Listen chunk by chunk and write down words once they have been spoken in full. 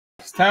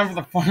It's time for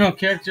the final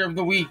character of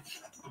the week,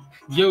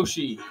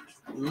 Yoshi.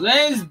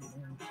 Let's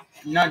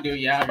not do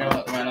it yet. I gotta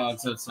let my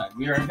dogs outside.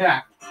 Be right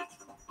back.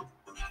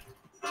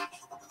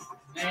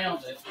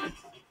 Nailed it.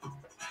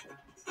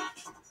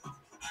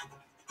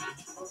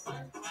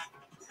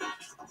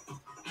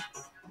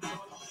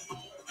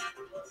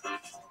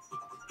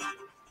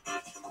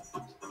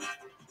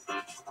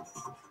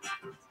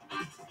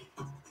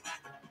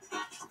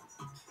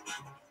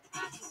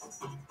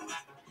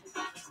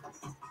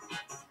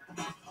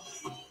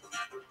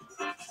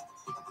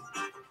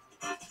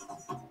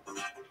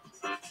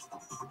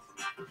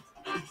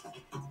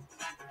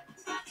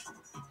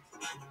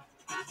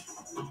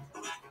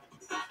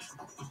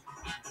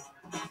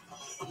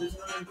 This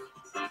one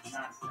is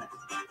not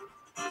fixed.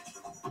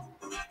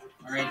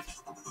 Alright.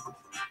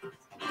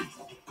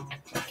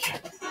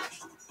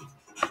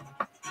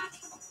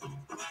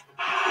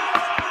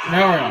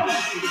 Now we're on.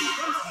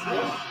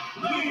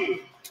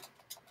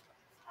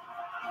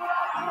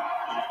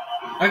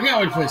 I can't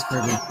wait to play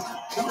Kirby.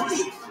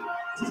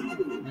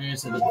 I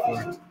said that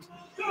before.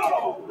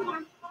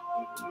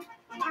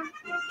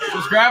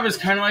 His grab is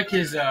kind of like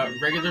his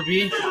regular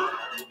B,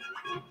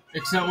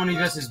 except when he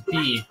does his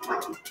B.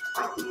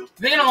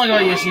 The thing I don't like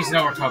about Yoshi is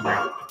no recovery.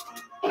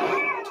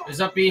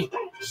 His up B,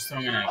 just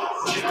throwing an egg.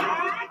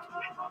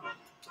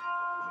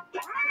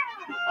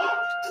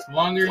 The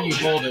longer you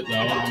hold it,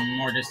 though, the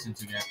more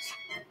distance it gets.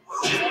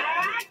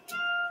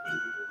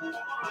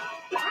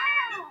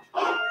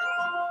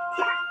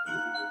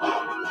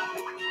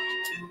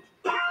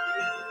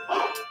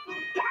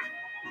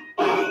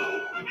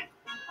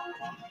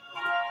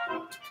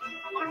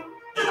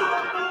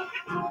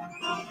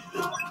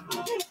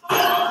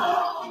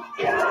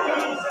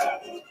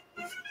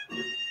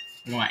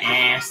 Look at my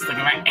ass, look at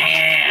my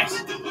ass!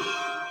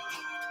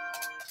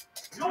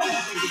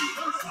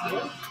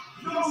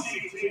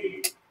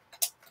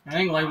 I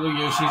think light blue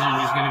Yoshis are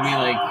just gonna be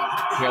like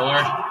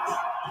killer.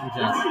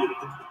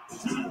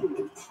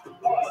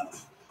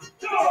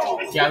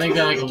 Yeah, I think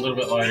they're like a little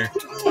bit lighter.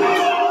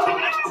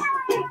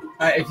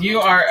 If you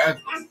are a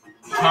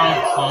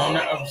common clone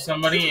of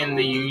somebody and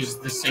they use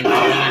the same color,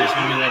 they're just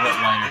gonna be a little bit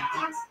lighter.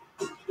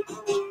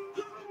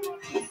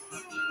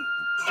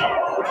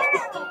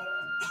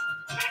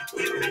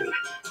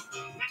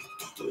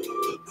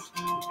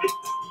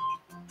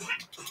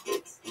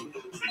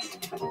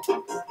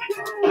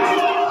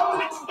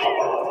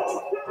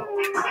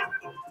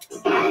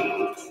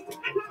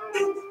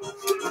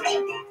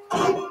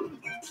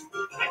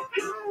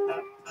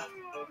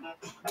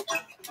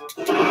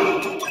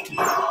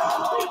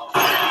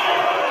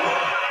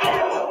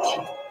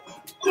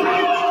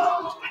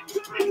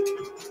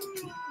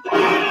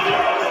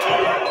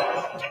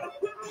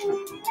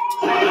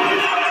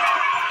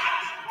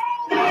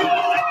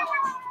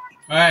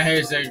 Alright,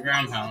 here's the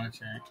ground pound, that's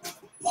right.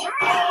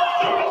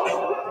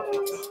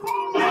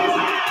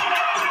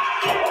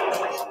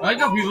 I like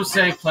how people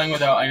say playing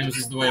without items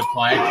is the way to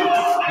play.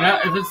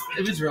 Now, if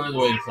it's really the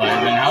way to play,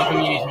 then how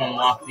come you need to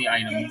unlock the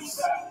items,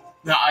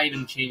 the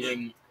item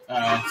changing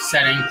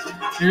setting,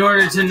 in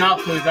order to not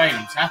play with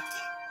items, huh?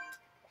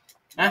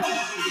 Huh?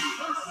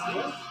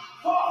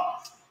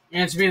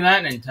 Answer me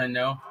that,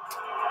 Nintendo.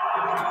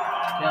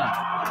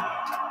 Yeah.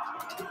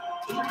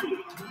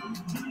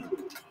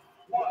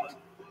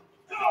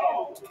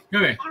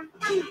 Come here.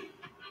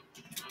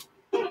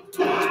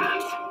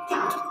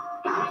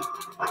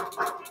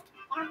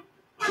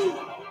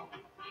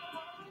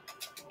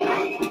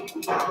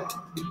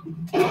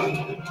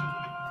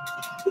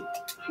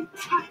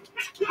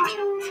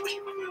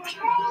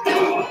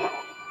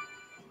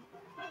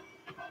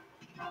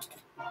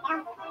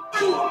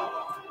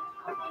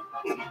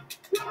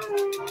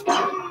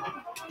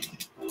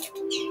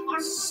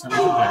 Son of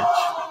a bitch.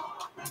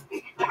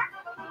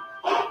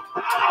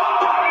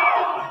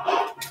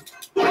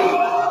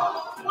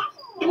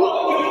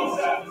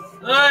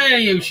 Oh,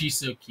 Yoshi's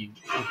so cute.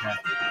 Okay.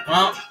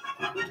 Well,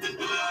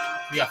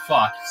 we got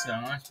fucked, so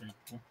that's pretty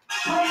cool.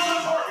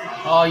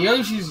 Oh,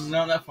 Yoshi's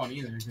not that fun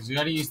either, because we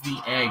gotta use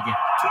the egg.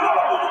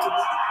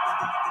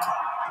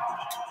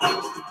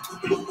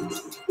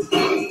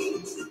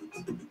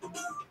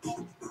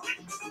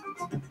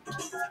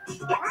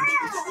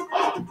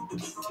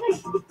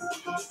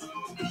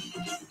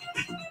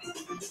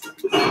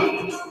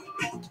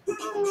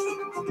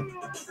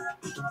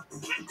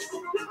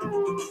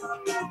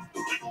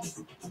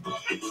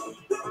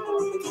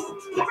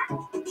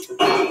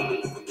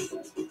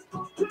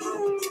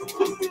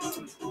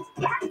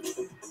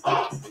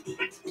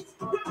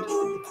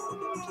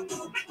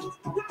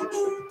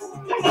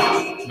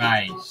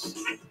 Nice.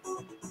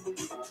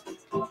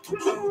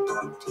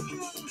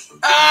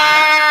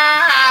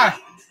 Ah!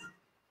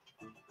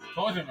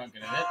 Told you I'm not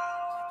good at it.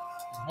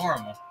 It's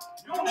horrible.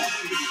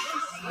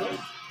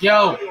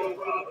 Yo,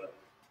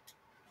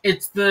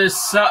 it's the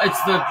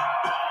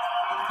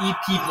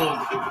E-People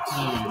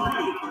team.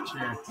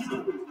 Sure.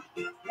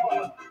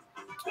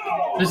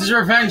 This is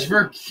revenge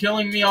for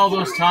killing me all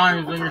those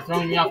times when you're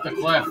throwing me off the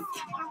cliff.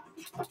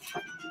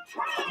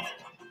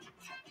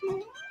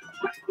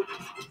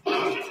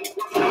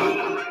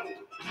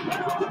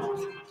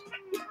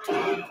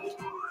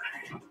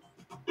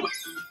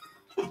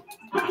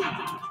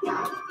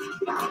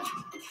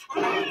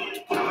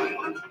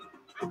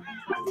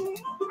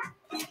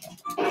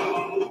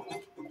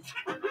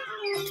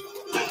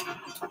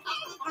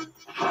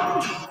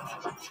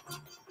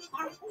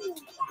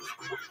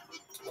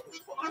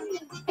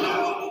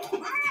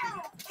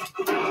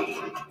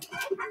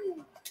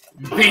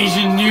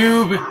 Asian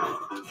noob!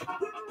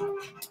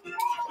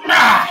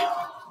 Ah!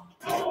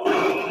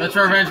 That's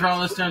revenge for all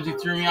those times you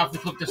threw me off the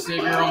cliff to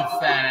save your own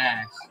fat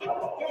ass.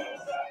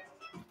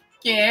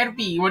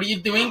 Kirby, what are you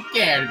doing,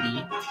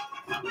 Kirby?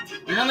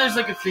 You know there's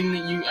like a thing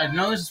that I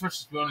know there's a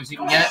special bonus you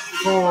can get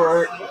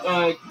for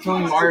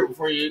killing Mario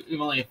before you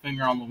even lay a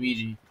finger on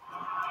Luigi.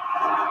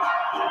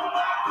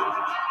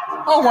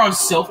 Oh, we're on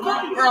Sylph?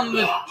 We're on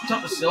the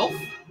top of Sylph?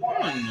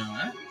 I didn't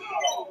know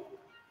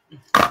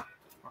that.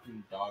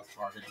 Fucking dog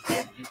barking.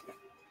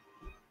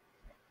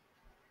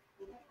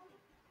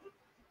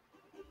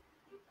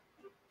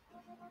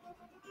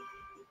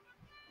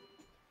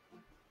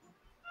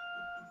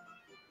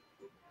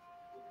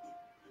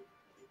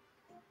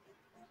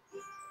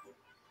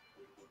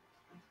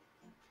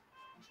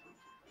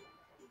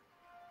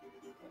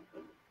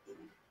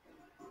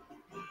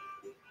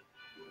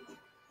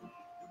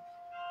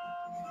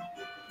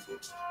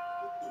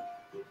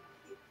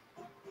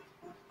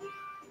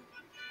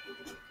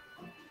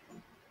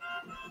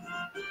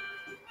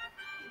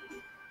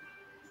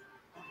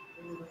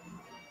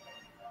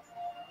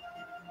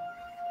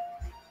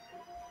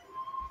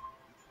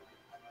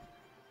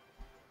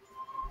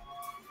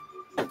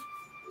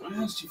 I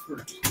asked you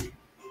first.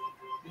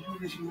 Who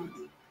did you want?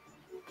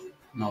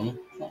 No.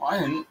 Well, I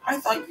didn't. I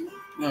thought you.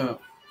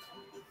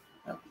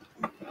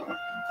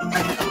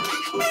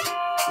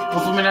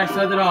 Welcome back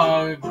to the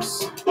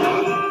dogs.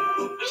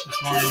 This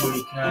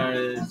morning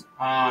because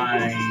I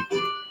didn't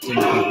take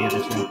the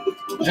other two.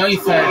 I know you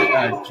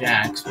fed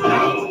Jax, but I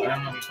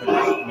don't know if you fed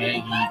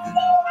Maggie.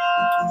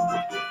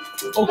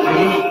 Okay.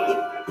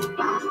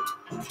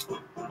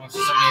 Well,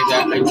 somebody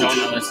that I don't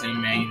know that's named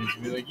Maggie that's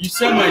be like, you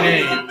said my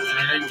name, and I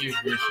didn't give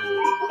permission.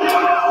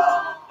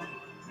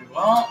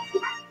 Well,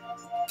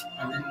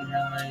 I didn't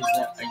realize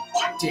that I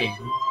did.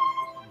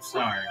 I'm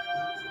sorry.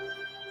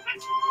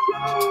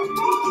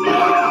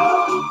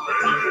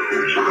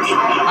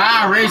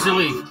 Ah, Razor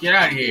Leaf, get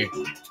out of here.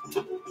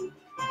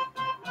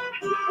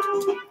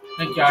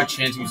 Thank God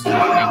Chance uses an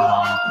egg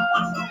bomb.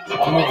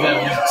 Only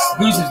that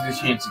loses the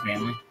Chance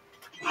family.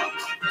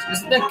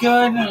 Isn't that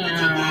good?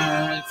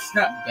 It's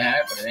not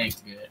bad, but it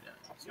ain't good.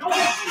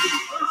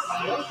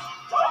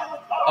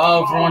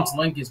 Oh, for once,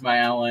 Link is my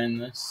ally in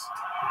this.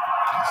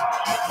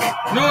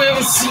 No, I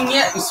haven't seen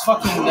yet. It's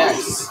fucking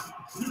next.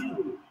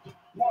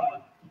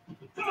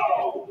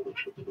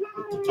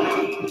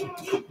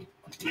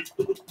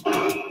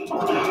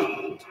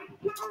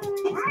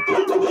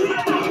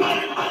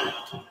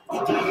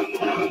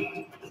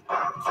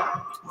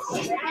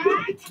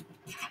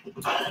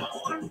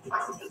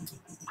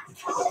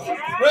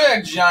 Look at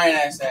that giant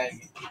ass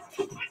egg.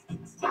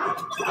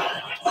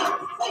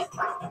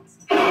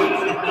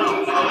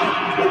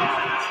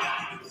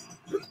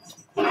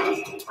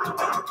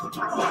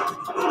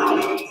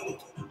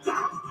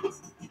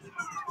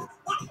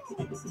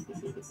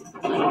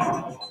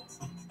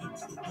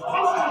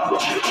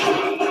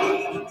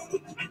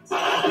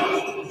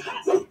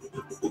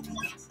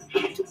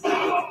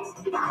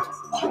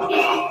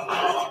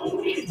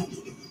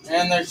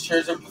 And there's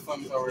chairs up the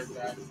flamethrower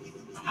guy.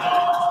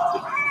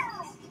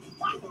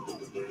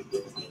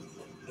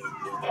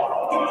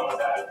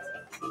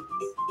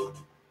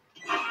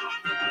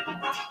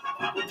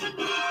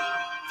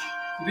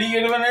 Did you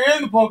get him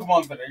in the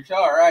Pokemon finish?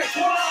 Alright.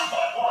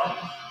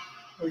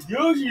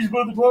 Yoshi's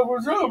about the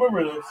Pokemon, I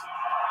remember this.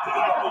 It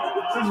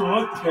doesn't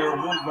look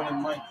terrible, but it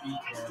might be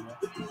terrible.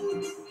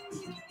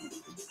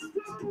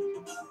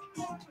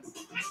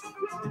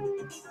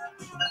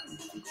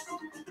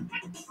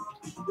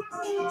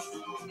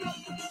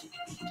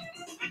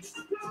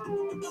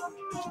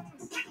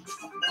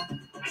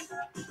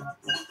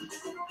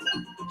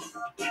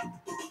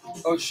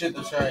 Oh shit,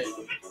 that's right.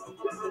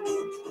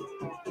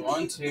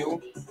 1,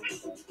 2,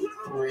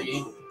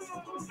 3.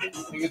 I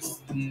think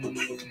it's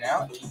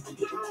now.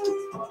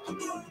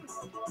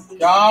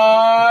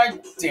 God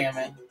damn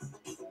it.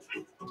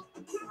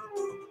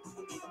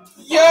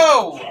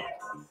 Yo!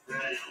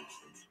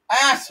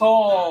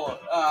 Asshole!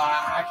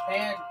 I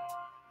can't.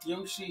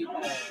 Yoshi.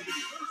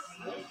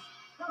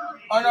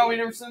 Oh no, we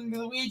never sent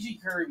Luigi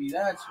Kirby.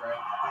 That's right.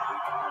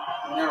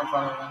 We never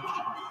thought of that.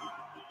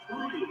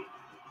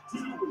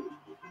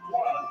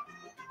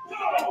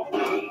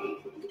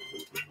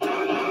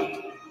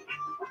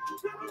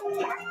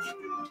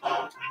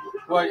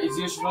 What, is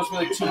Yoshi supposed to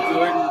be like too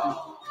good and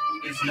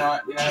is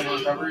not gonna have a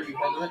recovery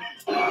because of it?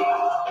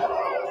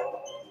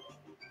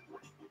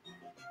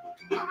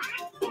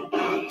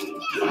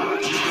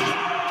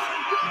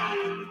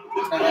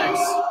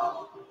 Thanks.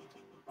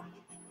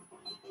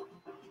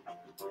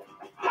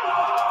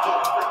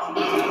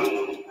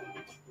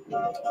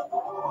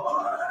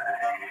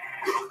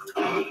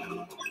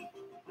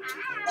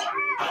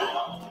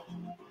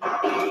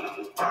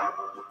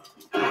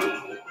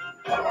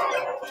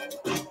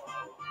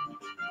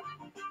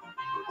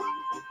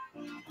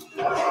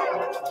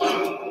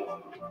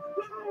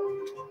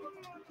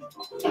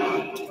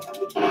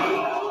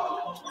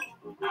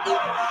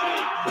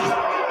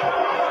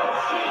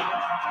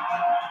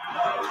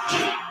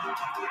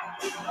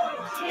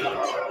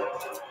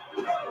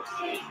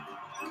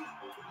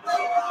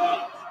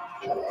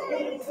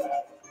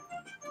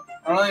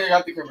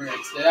 got the Kirby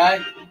rates, did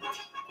I?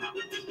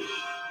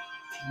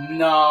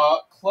 No,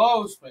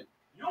 close, but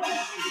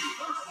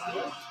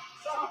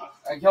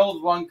I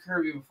killed one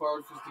Kirby before I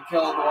was supposed to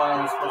kill the one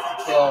I was supposed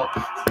to kill.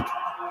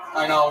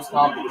 I know, it's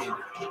complicated.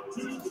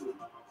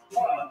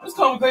 What's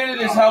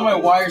complicated is how my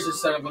wires are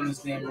set up in this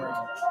damn room.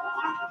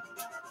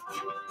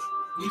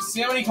 You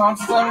see how many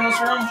consoles I have in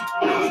this room?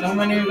 And how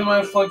many of them I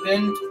have plugged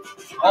in?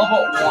 All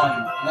but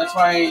one. And that's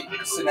why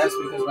SNES,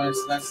 because my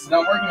SNES is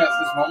not working at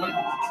this moment.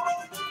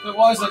 If it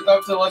was, I'd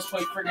love to let's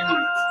play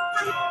friggin'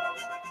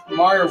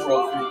 Mario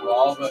World for you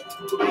all, but...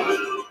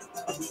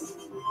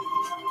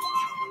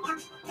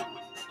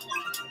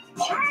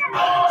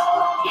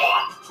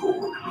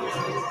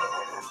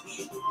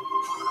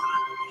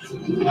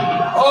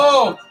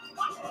 Oh!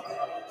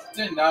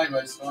 Didn't die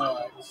by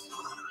Snorlax.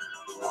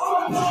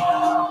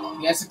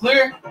 Yes,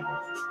 clear?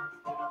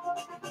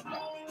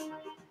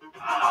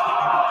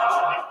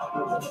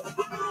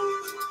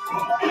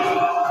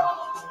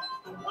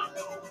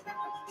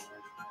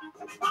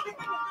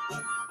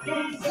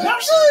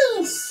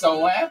 Yoshi!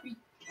 So happy.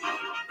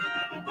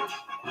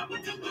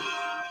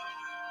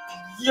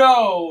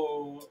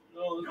 Yo!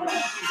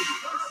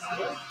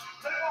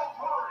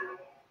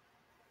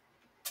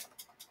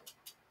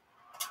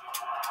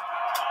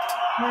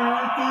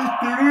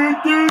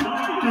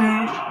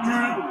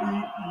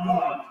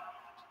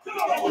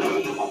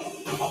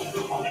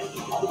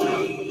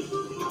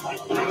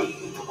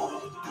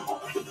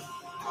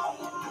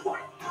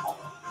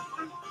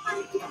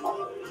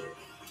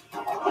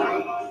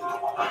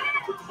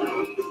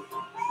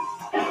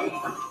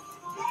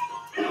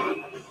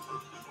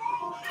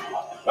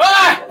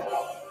 Ah!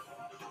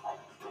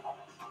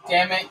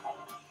 Damn it.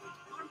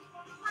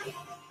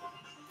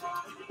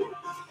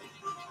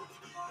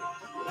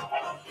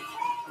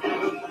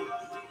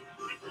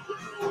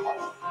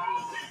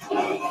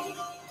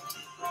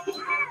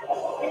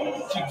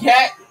 What you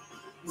get?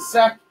 You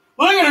suck.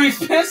 Look at him, he's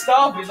pissed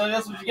off. He's like,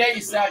 that's what you get,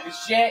 you sack of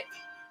shit.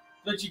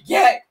 That's what you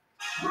get.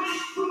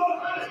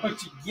 That's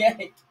what you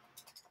get.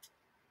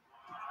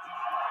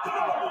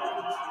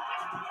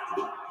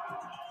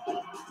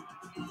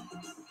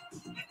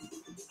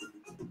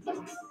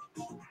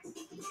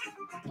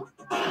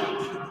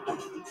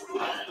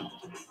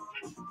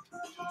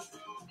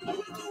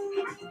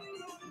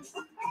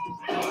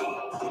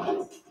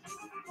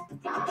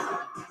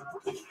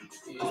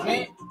 Excuse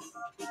me.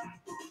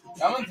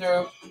 Coming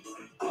through.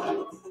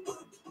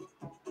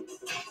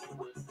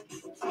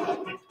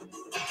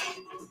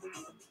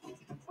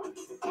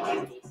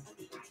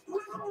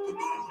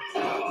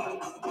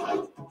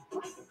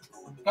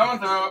 Coming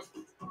through.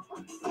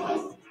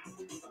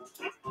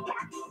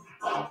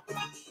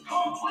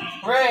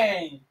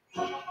 Hooray!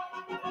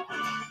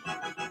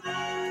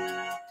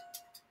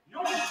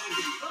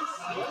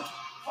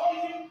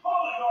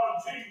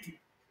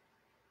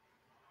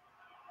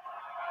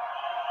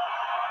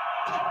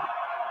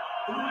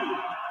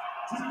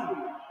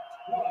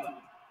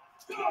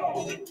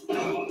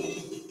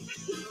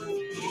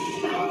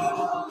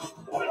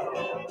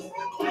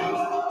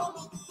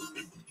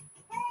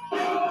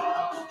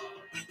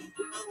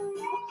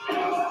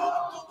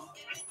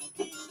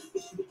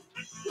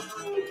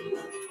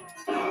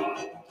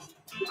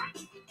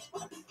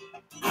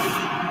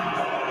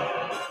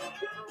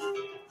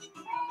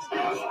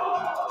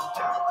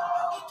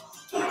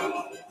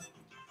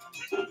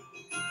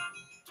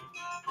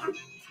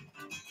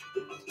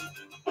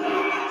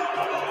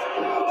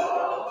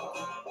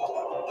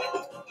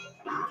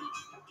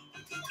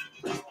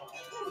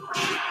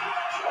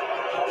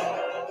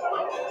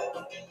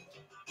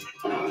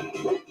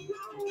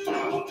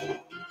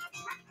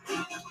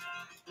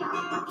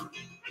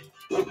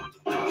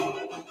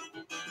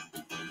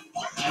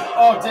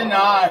 Oh,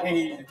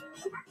 denied.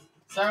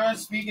 Sorry I'm not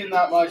speaking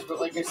that much,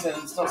 but like I said,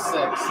 I'm still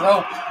sick.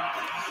 So,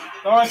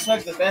 don't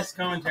expect the best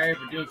commentary,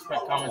 but do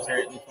expect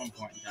commentary at least one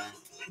point in time.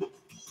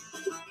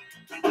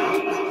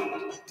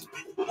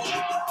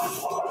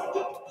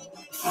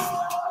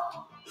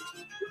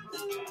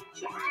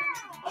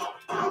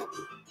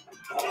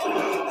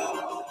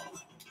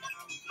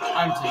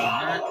 I'm taking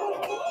that.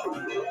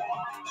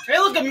 Hey,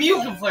 look, a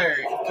Mew can flare.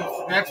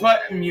 That's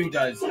what Mew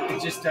does.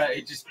 It just,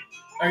 I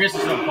guess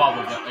it's no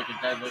problem, but like it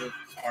does little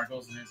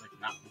sparkles and it's like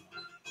nothing.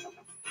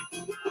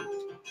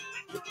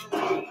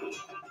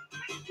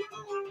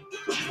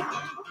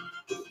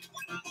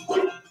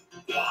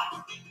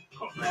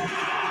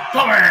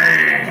 Coming!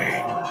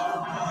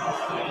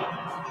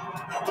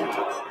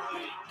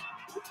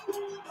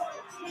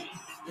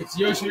 It's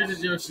Yoshi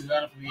versus Yoshi,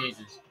 battle for the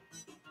ages.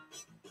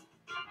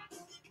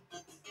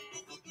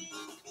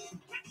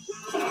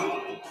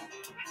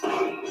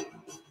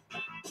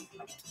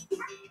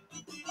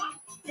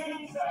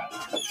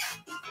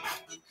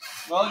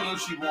 Well,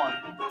 Yoshi won.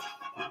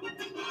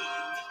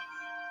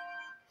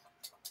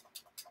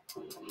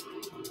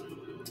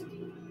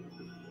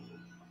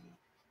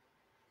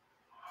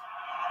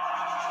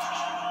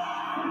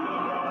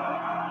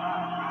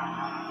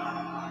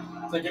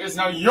 It's like it is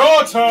now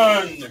your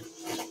turn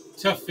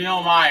to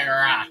feel my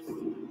wrath.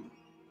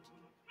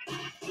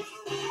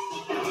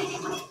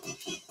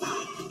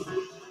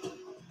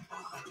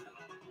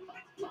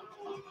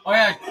 Oh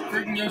yeah,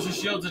 freaking Yoshi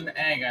shields an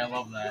egg. I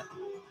love that.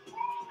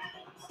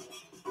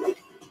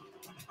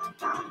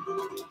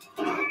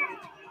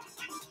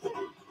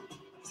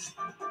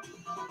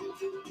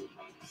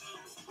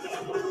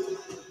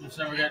 Just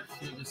never get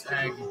through this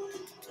egg.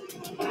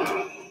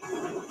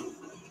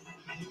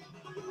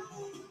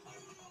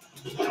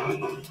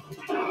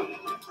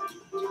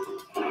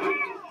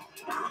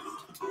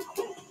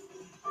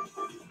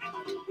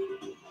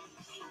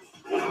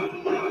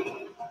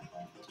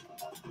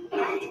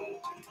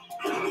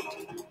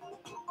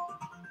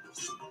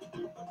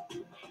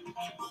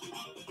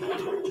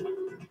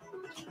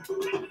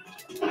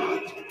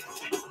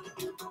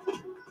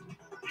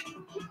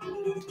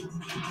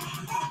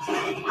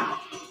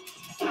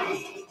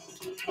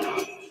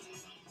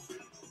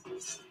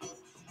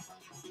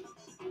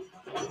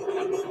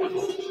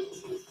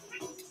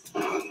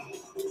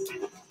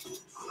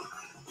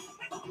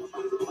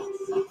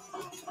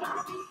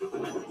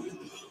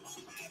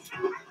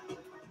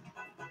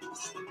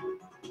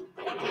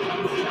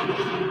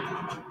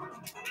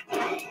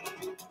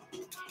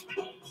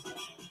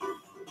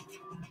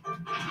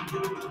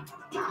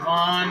 Come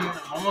on,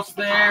 almost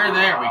there.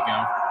 There we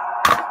go.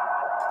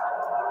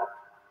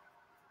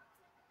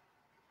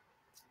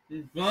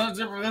 Well, that's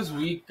it for this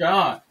week.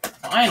 God,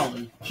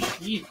 finally.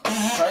 Jesus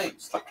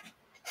Christ.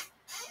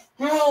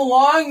 How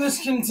long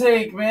this can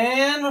take,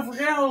 man. I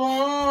forget how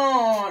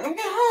long.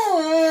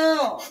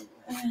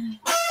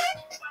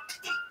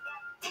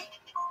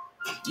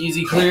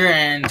 Easy, clear,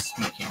 and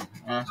speaking.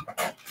 And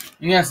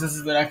yes, this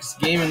is the next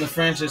game in the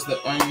franchise that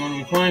I'm going to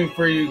be playing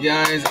for you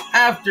guys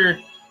after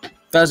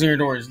 1,000 Year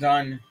Door is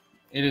done.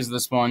 It is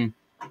this one.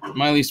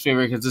 My least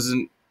favorite because this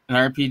isn't an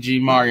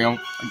RPG Mario.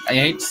 I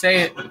hate to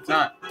say it, but it's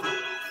not.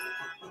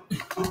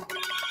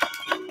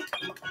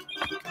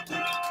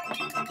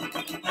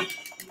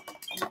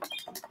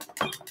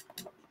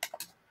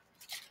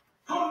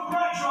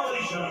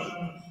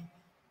 Congratulations!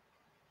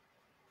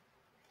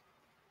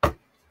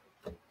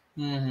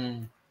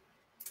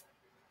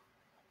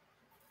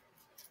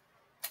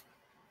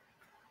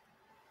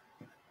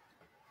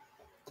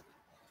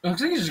 It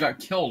looks like he just got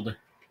killed.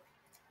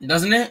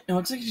 Doesn't it? It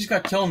looks like he just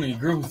got killed and he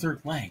grew a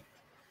third leg.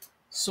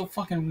 So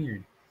fucking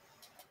weird.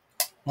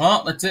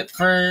 Well, that's it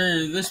for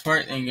this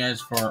part. Thank you guys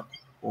for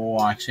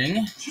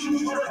watching.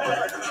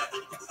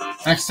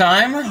 Next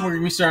time, we're going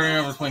to be starting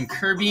over playing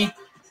Kirby.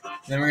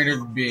 Then we're going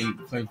to be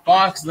playing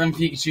Fox, then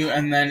Pikachu,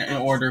 and then in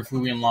order if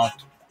we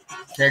unlocked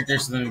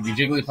characters. So then it'll be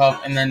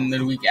Jigglypuff, and then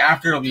the week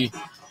after it'll be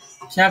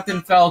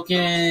Captain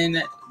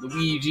Falcon,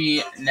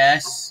 Luigi,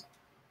 Ness,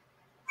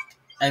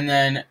 and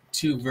then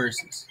 2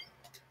 verses.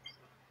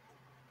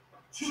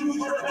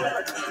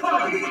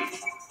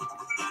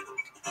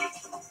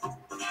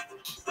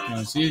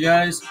 I'll see you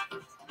guys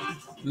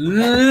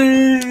in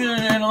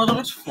a little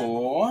bit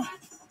for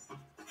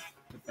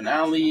the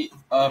finale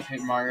of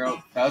Paper Mario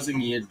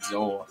 1,000 Year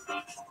Door.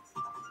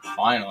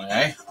 Finally,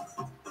 eh?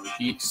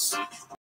 Peace.